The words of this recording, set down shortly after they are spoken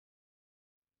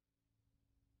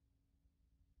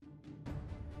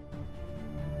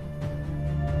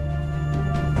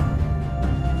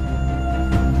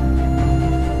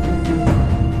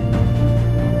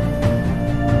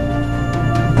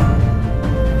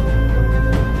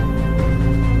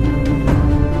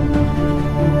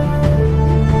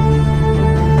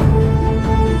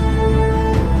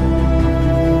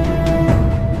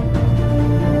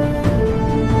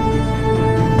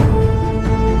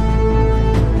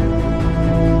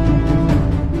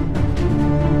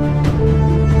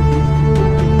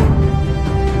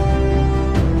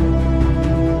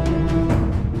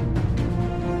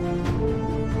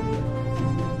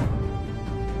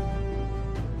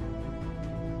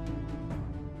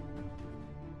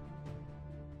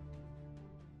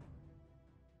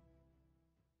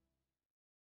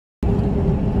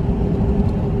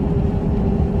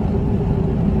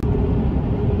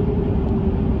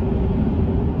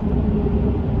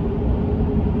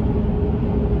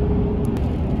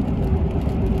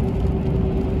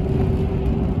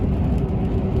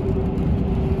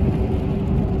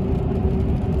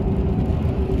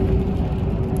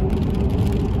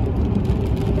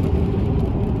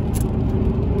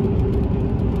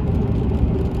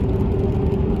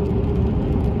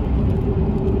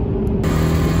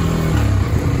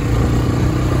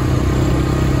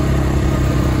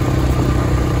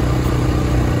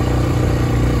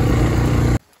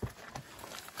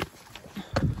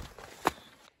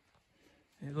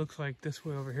looks like this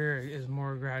way over here is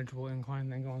more gradual incline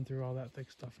than going through all that thick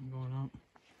stuff and going up.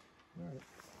 Right.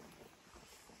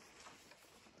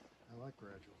 I like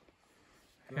gradual.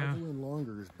 Yeah. Gradual and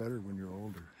longer is better when you're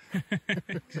older.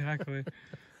 Exactly.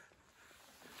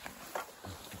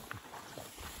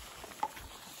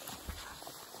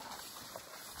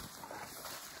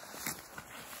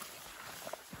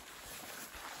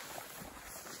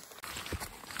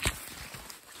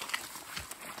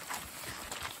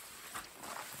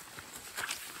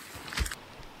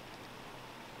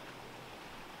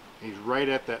 He's right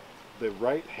at the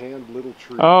right hand little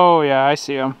tree. Oh yeah, I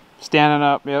see him. Standing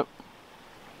up, yep.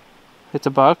 It's a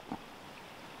buck?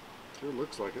 Sure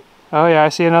looks like it. Oh yeah, I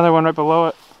see another one right below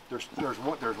it. There's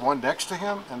one next to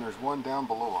him and there's one down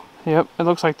below him. Yep, it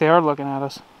looks like they are looking at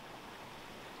us.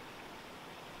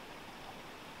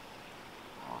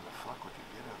 How the fuck would you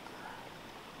get up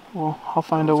there? Well, I'll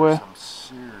find Those a way. are some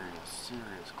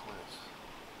serious cliffs.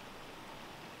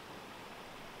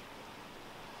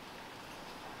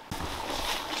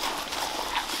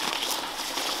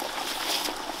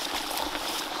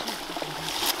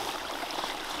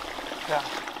 Yeah.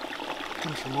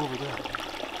 Comes from over there.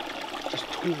 Just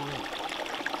tore in.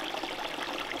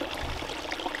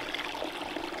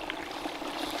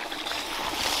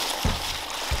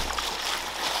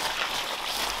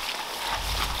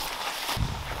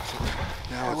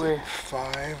 Now is it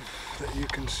 5 that you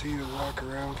can see to walk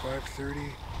around,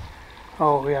 5:30?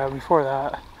 Oh yeah, before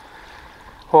that.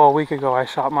 Well, a week ago I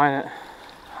shot mine at,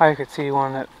 I could see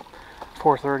one at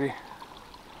 4:30.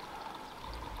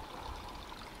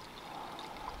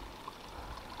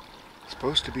 It's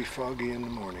supposed to be foggy in the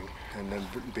morning and then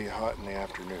be hot in the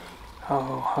afternoon.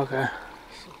 Oh, okay.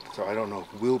 So I don't know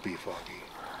if it will be foggy.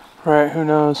 Right, who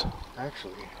knows?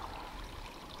 Actually,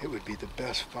 it would be the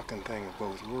best fucking thing of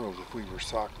both worlds if we were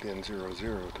socked in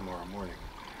 0-0 tomorrow morning.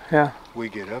 Yeah. We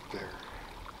get up there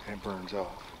and it burns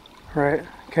off. Right,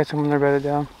 catch them when they're bedded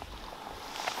down.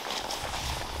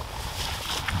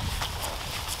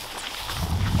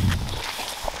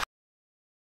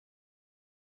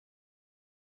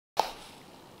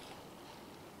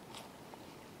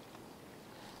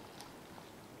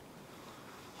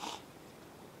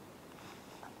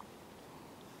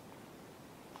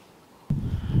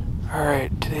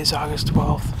 Alright, today's August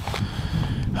 12th.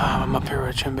 I'm up here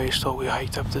with Jim Baichtal. We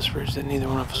hiked up this ridge that neither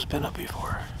one of us has been up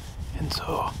before. And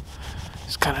so,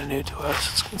 it's kind of new to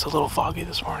us. It's a little foggy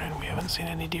this morning. We haven't seen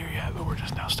any deer yet, but we're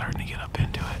just now starting to get up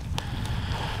into it.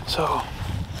 So,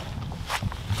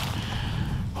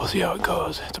 we'll see how it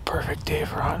goes. It's a perfect day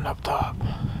for hunting up top.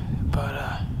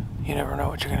 But, you never know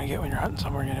what you're going to get when you're hunting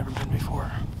somewhere you've never been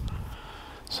before.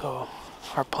 So,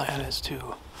 our plan is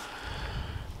to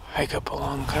hike up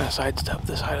along, kind of sidestep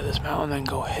the side of this mountain, then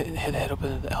go head up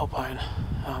into the Alpine.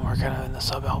 We're kind of in the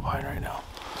sub-Alpine right now.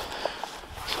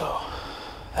 So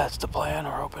that's the plan.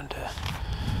 We're hoping to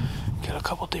get a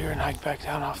couple deer and hike back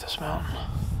down off this mountain.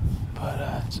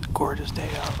 But it's a gorgeous day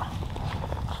out.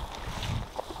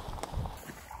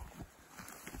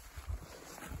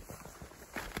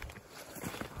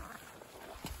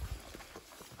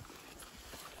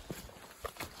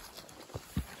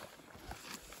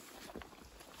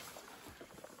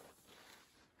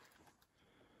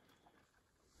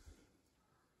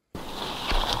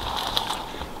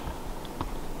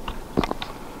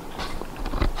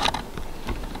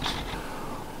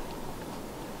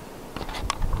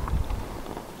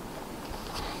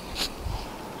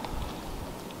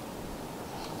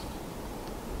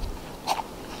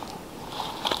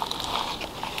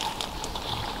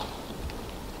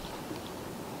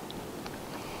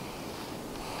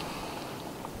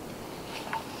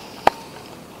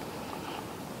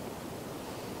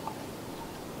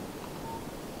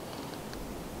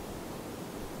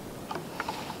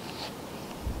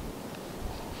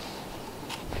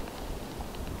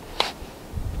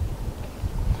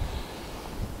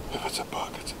 If it's a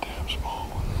buck, it's a damn small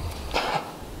one.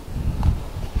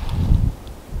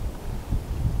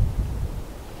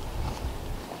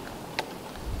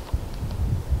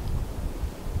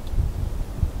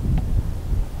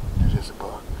 It is a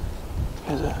buck.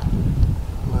 Is it?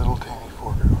 Little tiny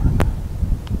four-year-old.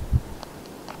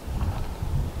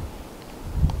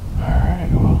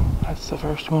 Alright, well, that's the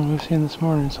first one we've seen this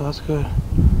morning, so that's good.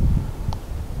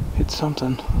 It's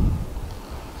something.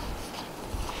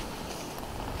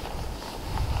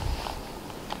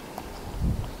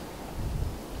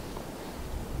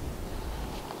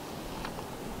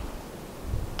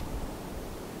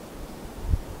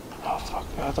 Oh fuck,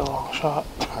 that's a long shot.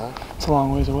 Huh? It's a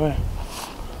long ways away.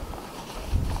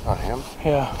 On him?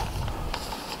 Yeah.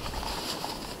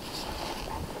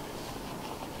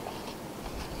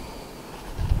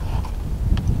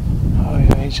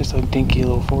 It's just a dinky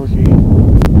little forky.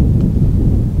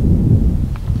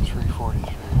 343.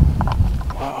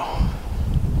 Wow.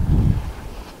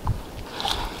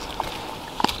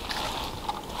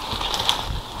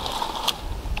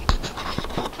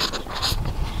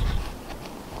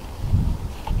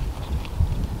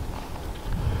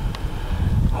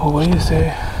 Well, what do you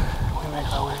say we make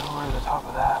our way over to the top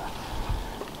of that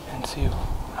and see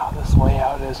how this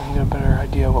layout is and get a better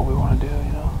idea of what we want to do,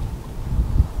 you know?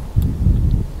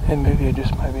 And maybe it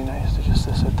just might be nice to just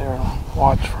sit there and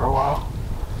watch for a while.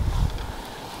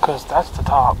 Because that's the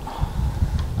top.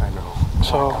 I know.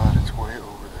 So, oh my God, it's way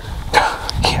over there.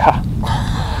 yeah.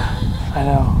 I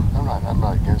know. I'm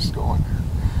not against going there.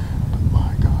 But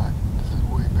my God, this is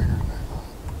way bigger than I thought.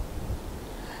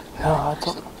 No, that's I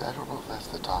don't know if that's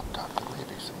the top. There may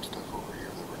be some stuff over here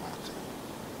that we're not seeing.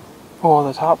 well,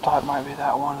 the top might be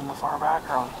that one in the far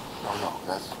background. No,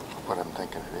 that's what I'm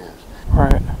thinking it is.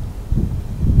 Right.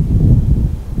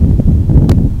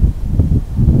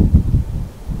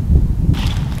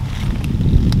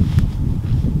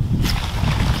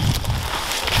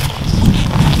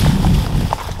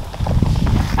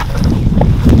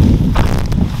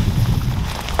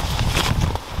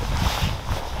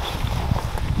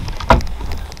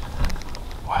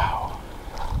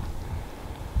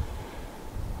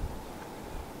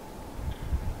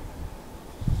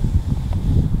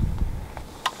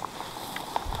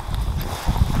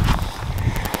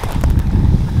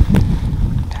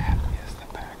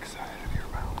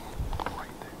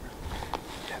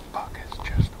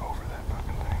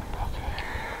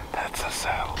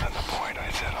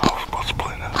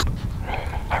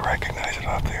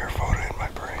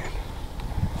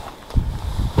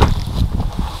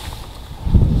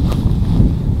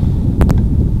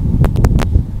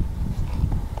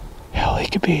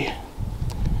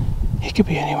 He could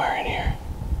be anywhere in here.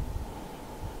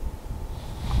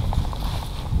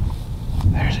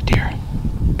 There's a deer,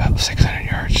 about 600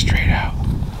 yards straight out.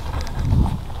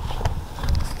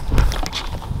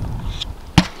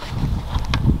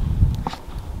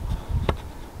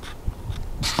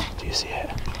 Do you see it?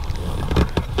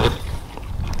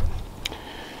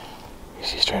 You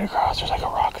see straight across, there's like a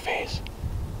rock face.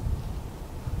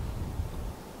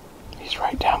 He's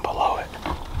right down below it.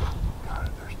 Got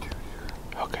it, there's 2 deer.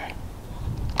 Okay.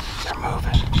 They're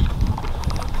moving.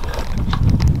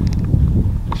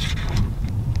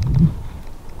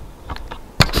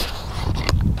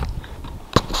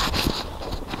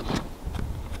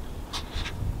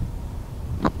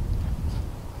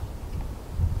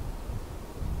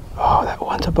 Oh, that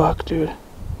one's a buck, dude.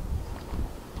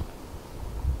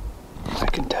 I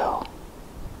can tell.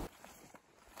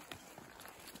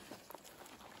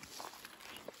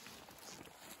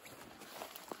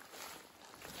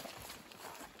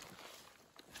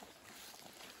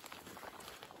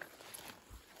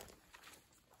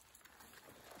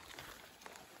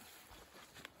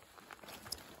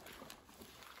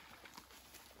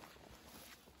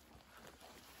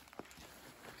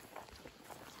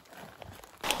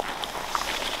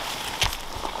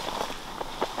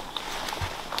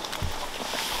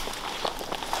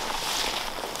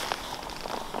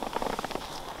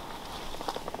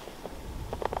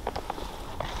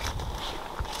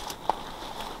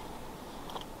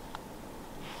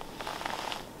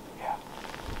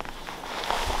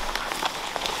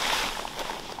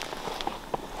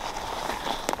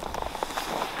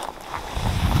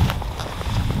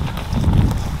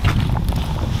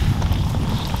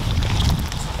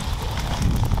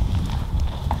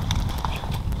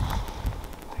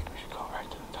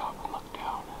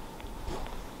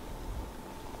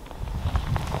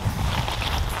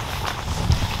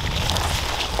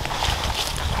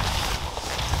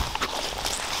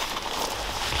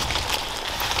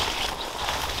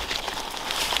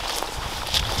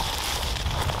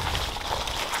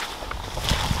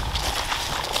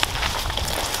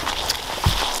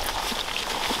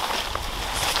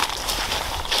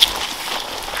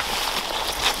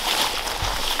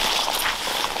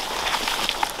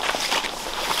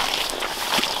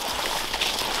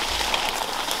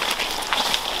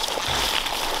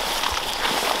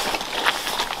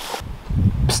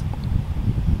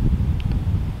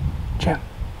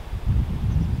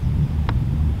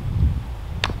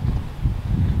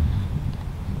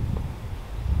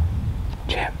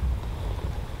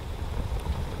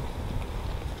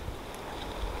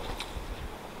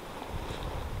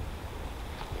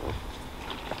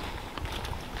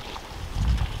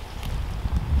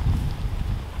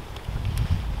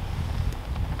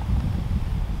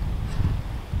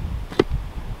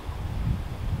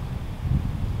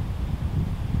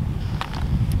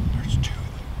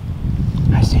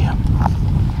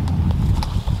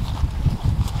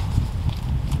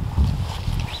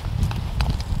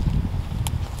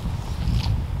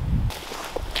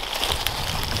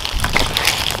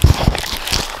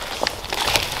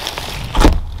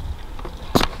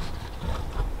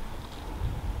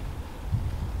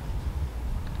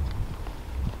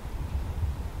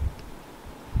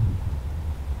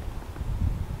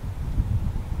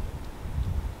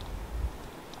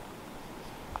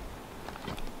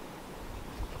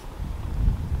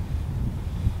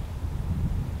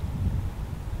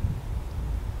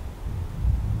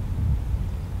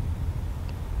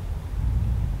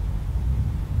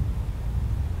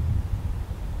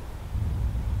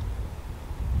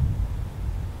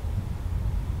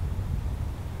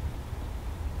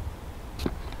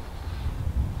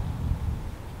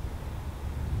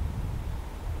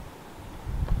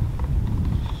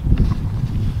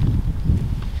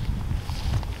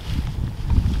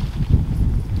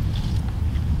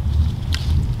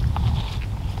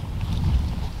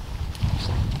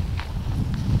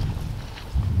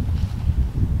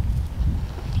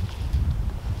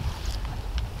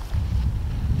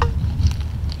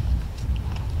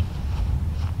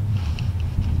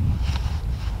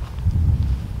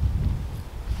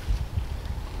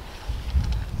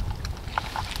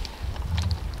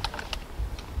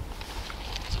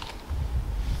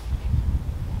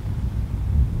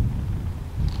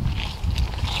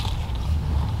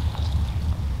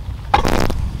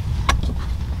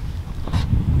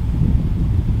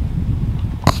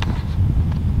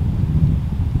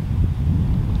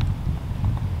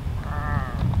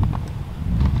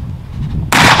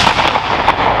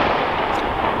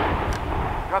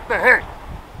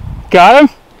 Got him?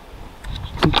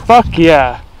 Fuck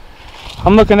yeah.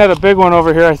 I'm looking at a big one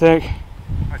over here, I think.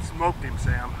 I smoked him,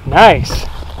 Sam. Nice.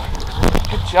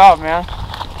 Good job, man.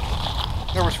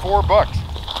 There was 4 bucks.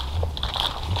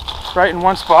 Right in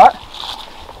one spot?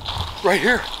 Right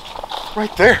here.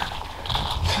 Right there.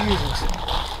 Jesus.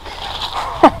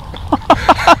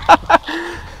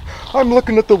 I'm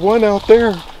looking at the one out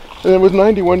there, and it was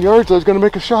 91 yards. I was going to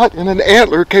make a shot, and an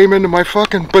antler came into my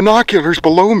fucking binoculars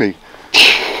below me.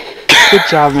 Good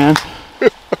job, man.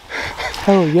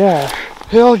 Oh yeah.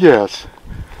 Hell yes.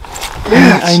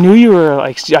 Man, I knew you were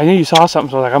like, I knew you saw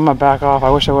something, so I was like, I'm gonna back off. I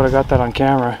wish I would have got that on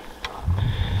camera.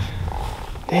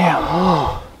 Damn.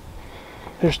 Oh.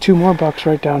 There's 2 more bucks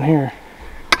right down here.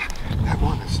 That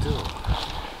one is still.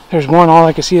 There's one, all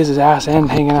I can see is his ass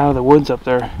end hanging out of the woods up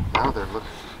there. Now they're looking.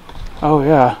 Oh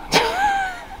yeah.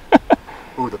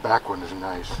 Ooh, the back one is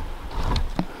nice.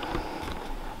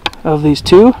 Of these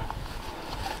 2?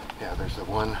 Yeah, there's the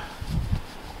one.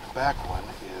 The back one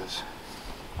is.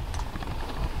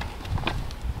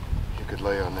 You could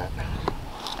lay on that.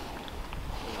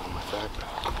 On my back.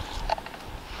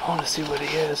 I want to see what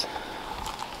he is.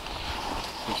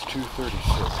 He's 236.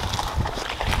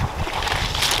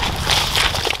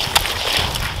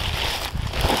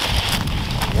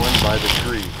 One by the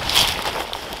tree.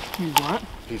 He's what?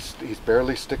 He's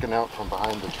barely sticking out from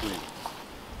behind the tree.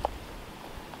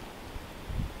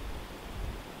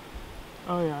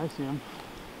 Oh yeah, I see him.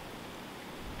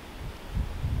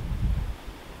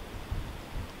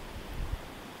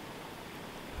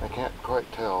 I can't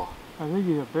quite tell. I think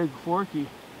he's a big forky.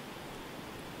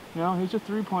 No, he's a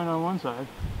 3-point on one side.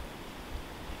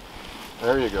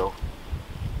 There you go.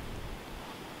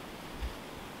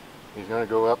 He's gonna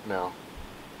go up now.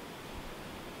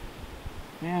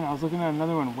 Man, I was looking at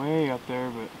another one way up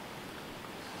there, but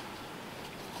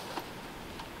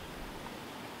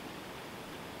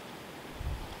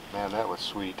Man, that was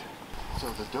sweet.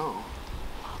 So the doe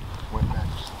went back.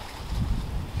 She was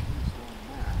down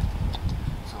there.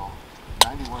 So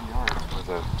 91 yards with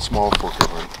a small forked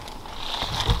one.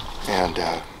 And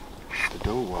the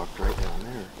doe walked right down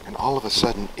there. And all of a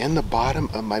sudden, in the bottom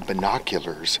of my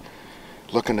binoculars,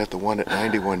 looking at the one at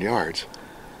 91 yards,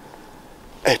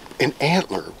 an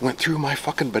antler went through my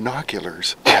fucking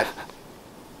binoculars at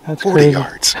that's 40 crazy.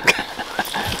 yards.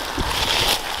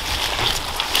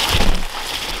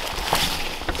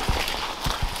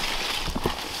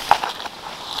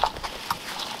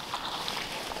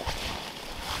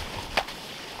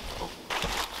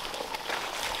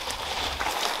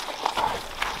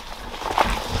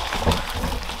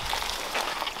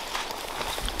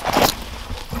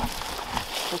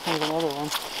 Here comes another one.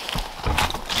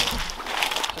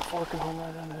 There's a forking home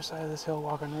right on the other side of this hill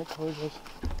walking right towards us.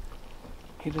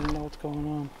 He doesn't know what's going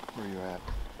on. Where are you at?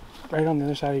 Right on the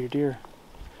other side of your deer.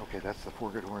 Okay, that's the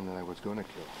forked horn that I was going to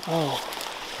kill. Oh.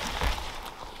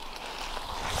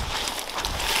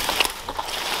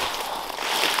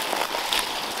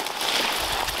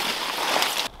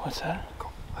 What's that?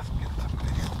 Go. Let's get some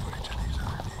video footage of these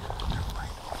other deer. Never mind.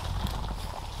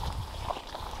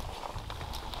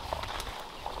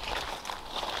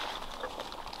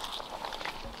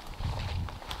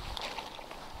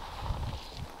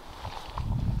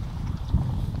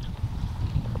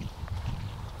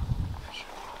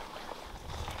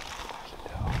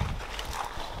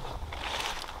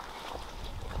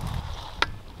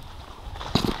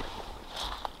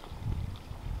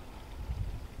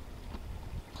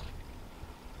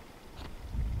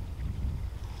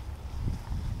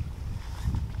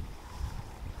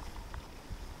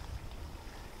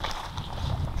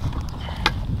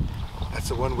 That's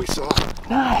the one we saw.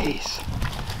 Nice.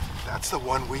 That's the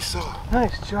one we saw.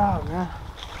 Nice job, man.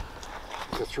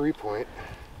 It's a 3-point.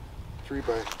 3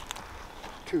 by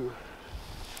 2.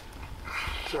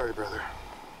 Sorry, brother.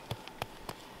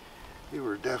 You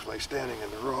were definitely standing in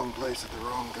the wrong place at the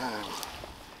wrong time.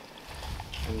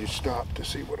 And you stopped to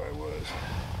see what I was.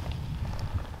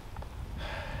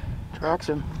 Tracks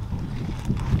him.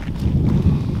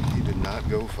 He did not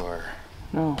go far.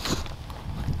 No.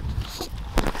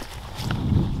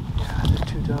 Yeah,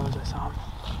 there's 2 does. I saw him.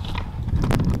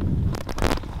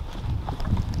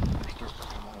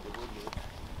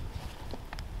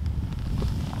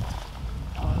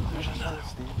 Oh, there's another one.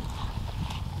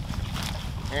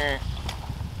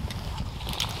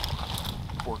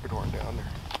 Forked horn down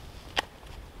there.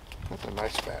 That's a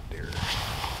nice fat deer.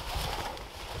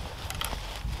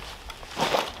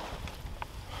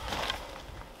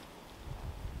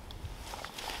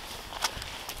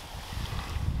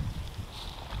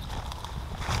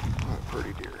 What a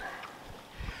pretty deer.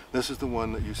 This is the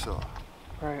one that you saw.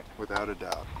 Right. Without a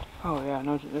doubt. Oh yeah,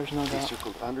 no, there's no He doubt.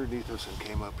 circled underneath us and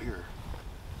came up here.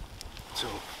 So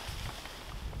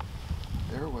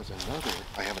there was another,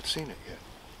 I haven't seen it yet,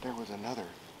 there was another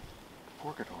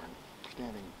porcupine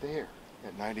standing there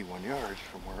at 91 yards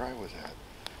from where I was at.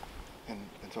 And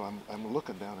so I'm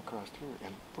looking down across here,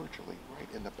 and virtually right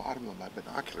in the bottom of my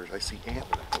binoculars, I see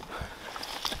antlers go by.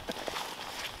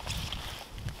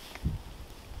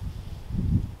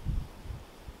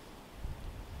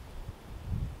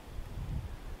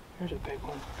 Here's a big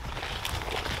one.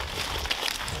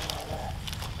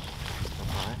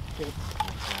 Okay. Yep.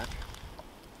 Back.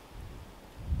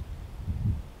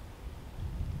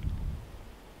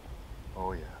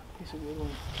 Oh yeah. He's a good one.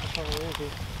 Oh, where is he?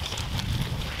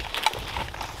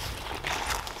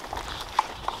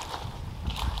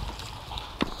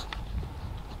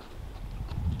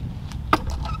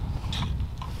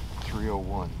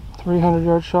 .301.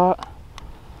 300-yard shot.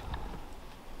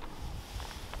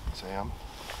 Sam,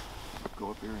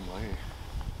 go up here and lay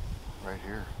right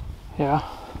here. Yeah.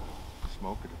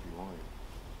 Smoke it if you want.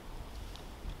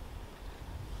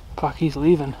 Fuck, he's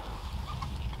leaving.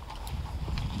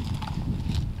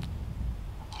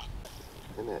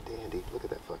 Isn't that dandy? Look at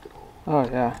that fucking hole. Oh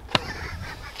yeah.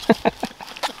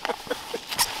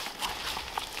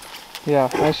 Yeah,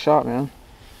 nice shot, man.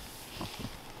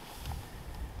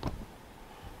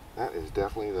 That is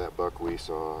definitely that buck we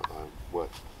saw on, what,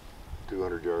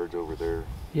 200 yards over there.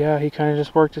 Yeah, he kind of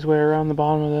just worked his way around the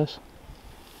bottom of this.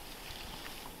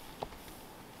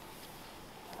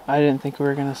 I didn't think we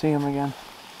were going to see him again.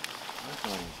 I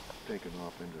thought he was taken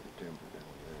off into the timber down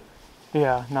there.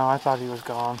 Yeah, no, I thought he was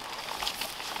gone.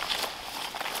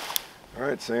 All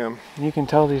right, Sam. You can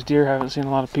tell these deer haven't seen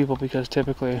a lot of people because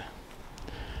typically,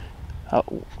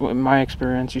 in my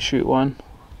experience, you shoot one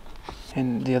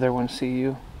and the other ones see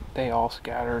you. They all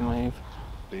scatter and leave.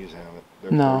 These haven't.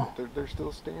 No. They're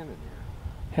still standing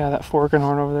here. Yeah, that forking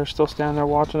horn over there still standing there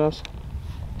watching us.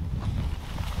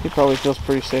 He probably feels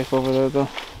pretty safe over there though.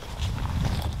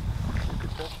 You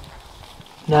could touch him.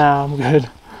 Nah, I'm good.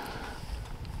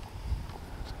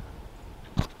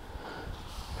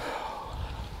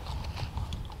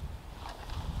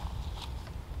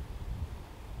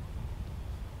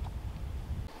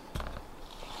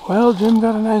 Well, Jim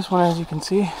got a nice one, as you can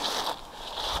see.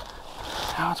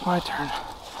 Now it's my turn.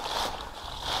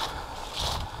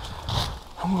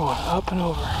 I'm going up and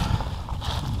over.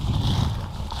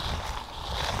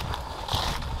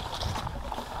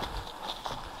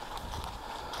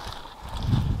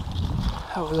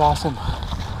 That was awesome.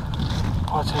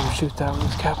 Watching him shoot that with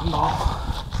his cap and ball.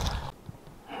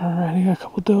 Alright, I got a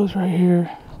couple does right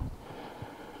here.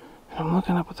 And I'm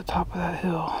looking up at the top of that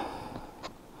hill.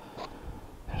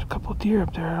 There's a couple deer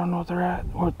up there. I don't know what they're at,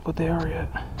 what they are yet.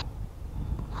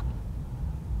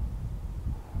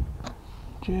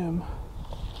 Jim,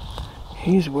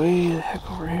 he's way the heck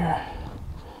over here,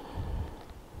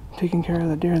 taking care of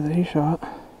the deer that he shot.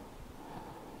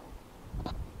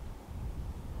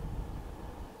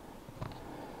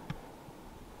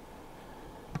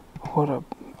 What a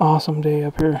awesome day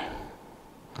up here.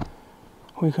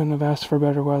 We couldn't have asked for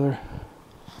better weather.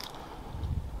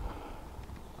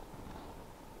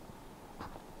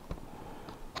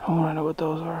 I want to know what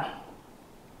those are.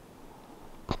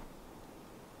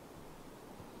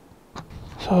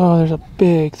 So there's a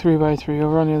big 3x3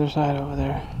 over on the other side over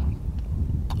there.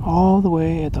 All the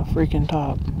way at the freaking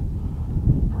top.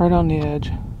 Right on the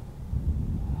edge.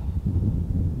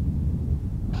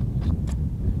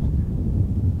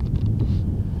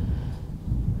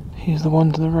 He's the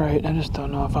one to the right. I just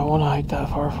don't know if I want to hike that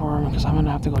far for him because I'm going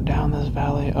to have to go down this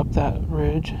valley, up that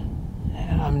ridge.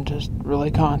 And I'm just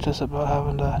really conscious about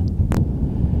having to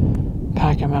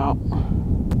pack him out.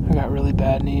 I got really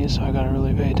bad knees, so I got to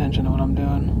really pay attention to what I'm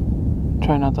doing.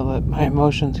 Try not to let my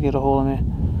emotions get a hold of me.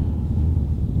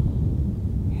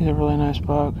 He's a really nice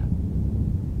buck.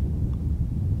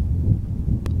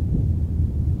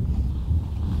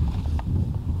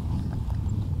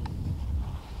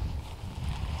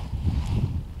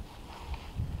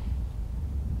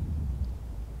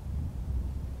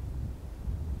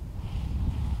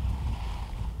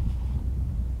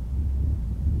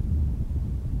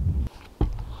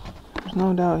 There's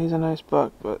no doubt he's a nice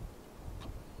buck, but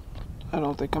I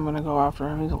don't think I'm gonna go after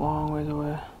him. He's a long ways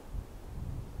away.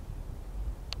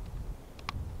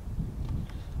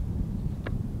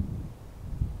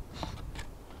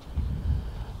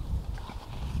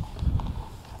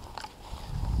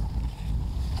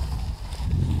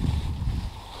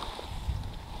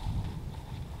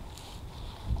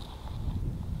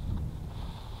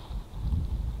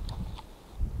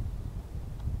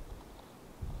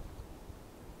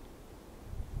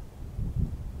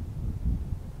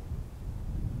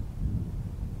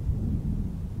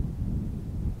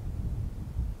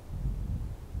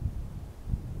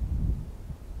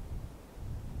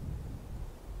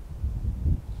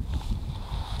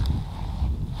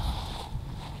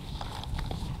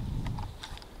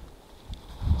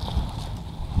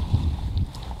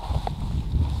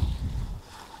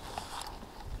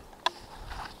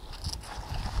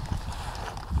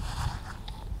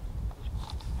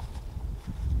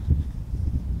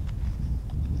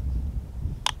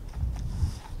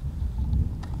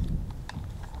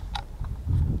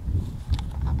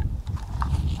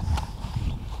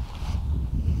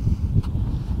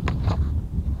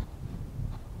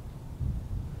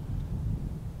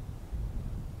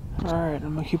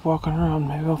 I'm gonna keep walking around.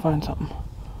 Maybe I'll find something.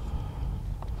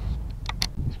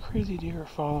 These crazy deer are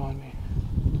following me.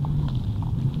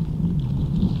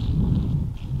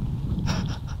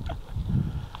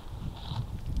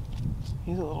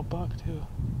 He's a little buck too.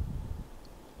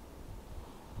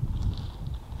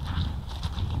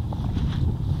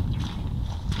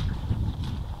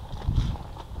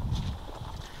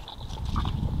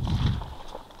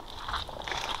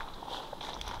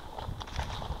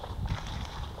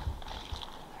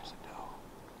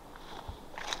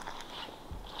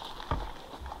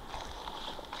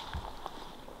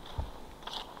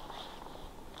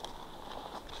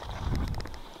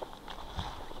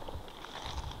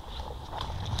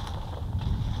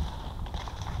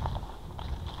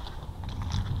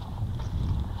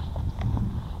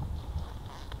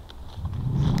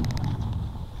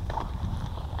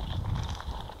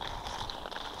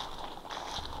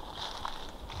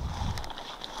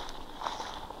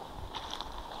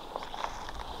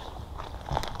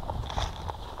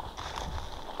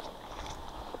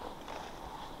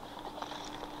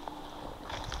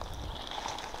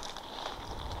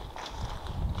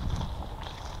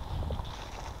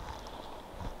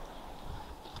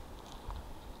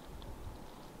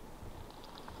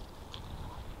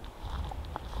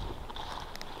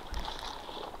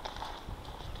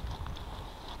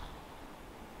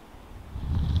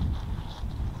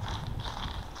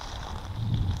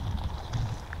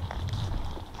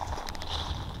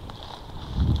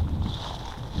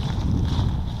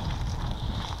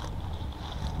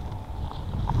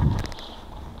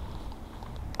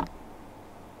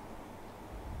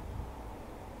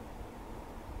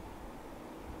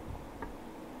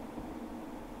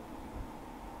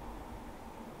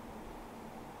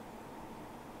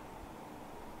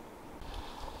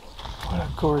 What a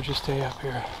gorgeous day up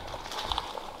here.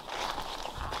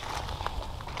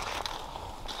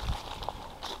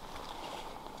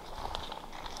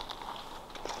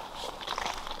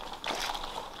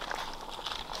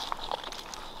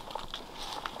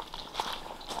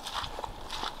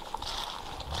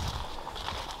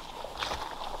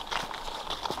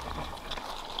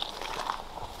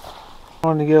 I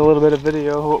wanted to get a little bit of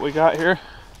video of what we got here,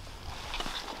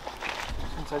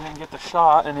 since I didn't get the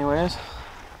shot anyways.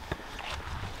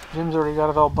 Jim's already got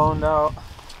it all boned out.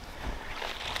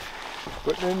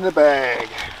 Putting it in the bag.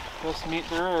 Best meat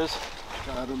there is.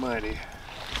 God almighty.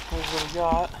 Here's what we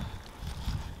got.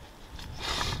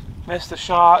 Missed the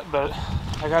shot, but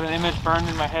I got an image burned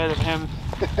in my head of him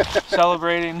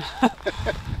celebrating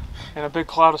in a big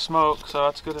cloud of smoke, so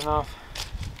that's good enough.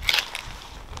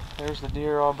 There's the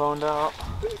deer all boned out.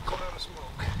 Big cloud of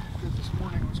smoke. Good, this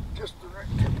morning was just the right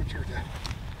temperature to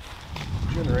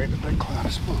generate a big cloud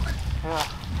of smoke. Yeah.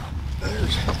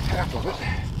 There's half of it.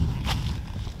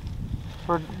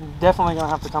 We're definitely going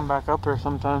to have to come back up here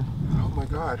sometime. Oh my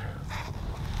God.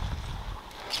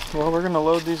 Well, we're going to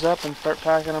load these up and start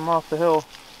packing them off the hill.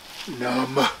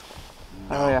 Numb.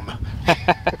 Oh yeah.